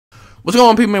What's going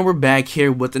on, people, man? We're back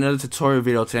here with another tutorial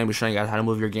video. Today we're showing you guys how to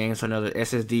move your games to another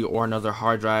SSD or another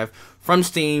hard drive from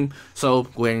Steam. So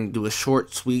go ahead and do a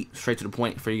short, sweet, straight to the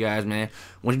point for you guys, man.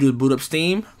 Once you do boot up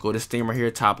Steam, go to Steam right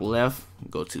here, top left,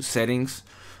 go to settings,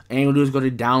 and what you'll do is go to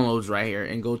downloads right here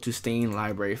and go to Steam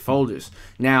library folders.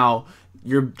 Now,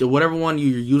 whatever one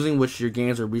you're using, which your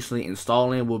games are recently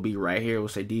installed in, will be right here. We'll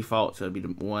say default, so it'll be the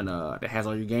one that has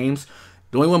all your games.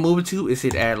 The only one to move it to is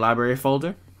hit add library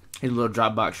folder. Hit a little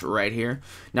drop box right here.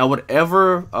 Now,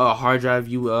 whatever hard drive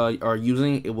you are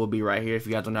using, it will be right here. If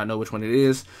you guys do not know which one it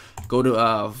is, go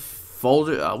to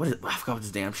folder. I forgot what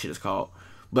this damn shit is called.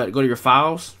 But go to your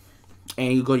files,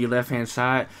 and you go to your left hand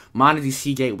side. Mine is the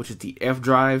Seagate, which is the F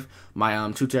drive.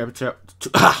 My 2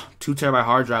 terabyte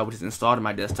hard drive, which is installed in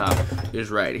my desktop, is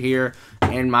right here.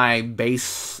 And my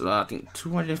base, I think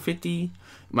 250.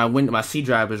 My C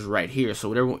drive is right here. So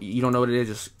whatever you don't know what it is,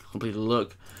 just complete a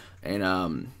look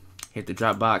and hit the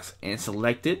drop box and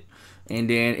select it, and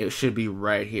then it should be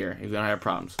right here if you don't have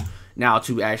problems. Now,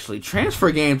 to actually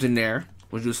transfer games in there,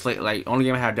 which is like only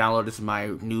game I have downloaded, this is my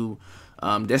new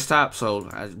desktop, so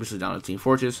I recently downloaded Team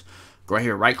Fortress. Go right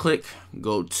here, right click,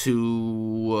 go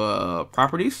to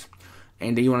properties,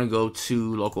 and then you want to go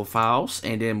to local files,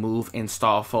 and then move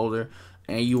install folder,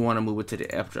 and you want to move it to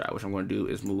the F drive, which I'm going to do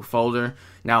is move folder.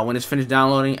 Now, when it's finished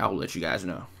downloading, I will let you guys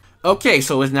know. Okay,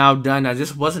 so it's now done. Now,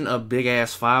 this wasn't a big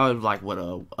ass file. It was like, what,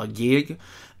 a gig?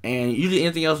 And usually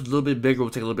anything else a little bit bigger will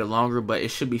take a little bit longer, but it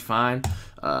should be fine.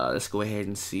 Let's go ahead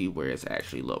and see where it's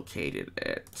actually located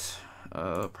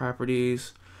at.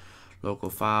 Properties, local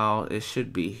file. It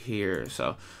should be here.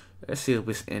 So let's see if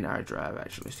it's in our drive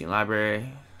actually. Steam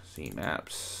library, Steam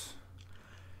apps.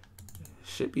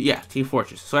 Should be, yeah, Team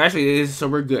Fortress. So actually it is, so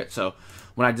we're good. So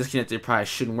when I disconnect it probably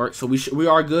shouldn't work. So we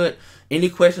are good. Any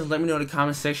questions, let me know in the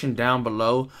comment section down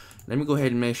below. Let me go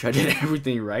ahead and make sure I did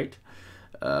everything right.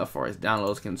 As far as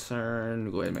downloads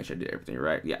concerned, go ahead and make sure I did everything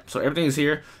right. Yeah, so everything is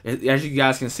here. As you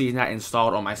guys can see, it's not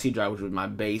installed on my C drive, which was my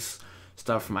base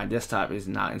stuff for my desktop, is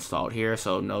not installed here.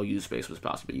 So no use space was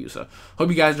possibly used. So hope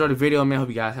you guys enjoyed the video, man. Hope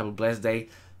you guys have a blessed day.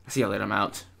 See y'all later. I'm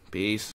out. Peace.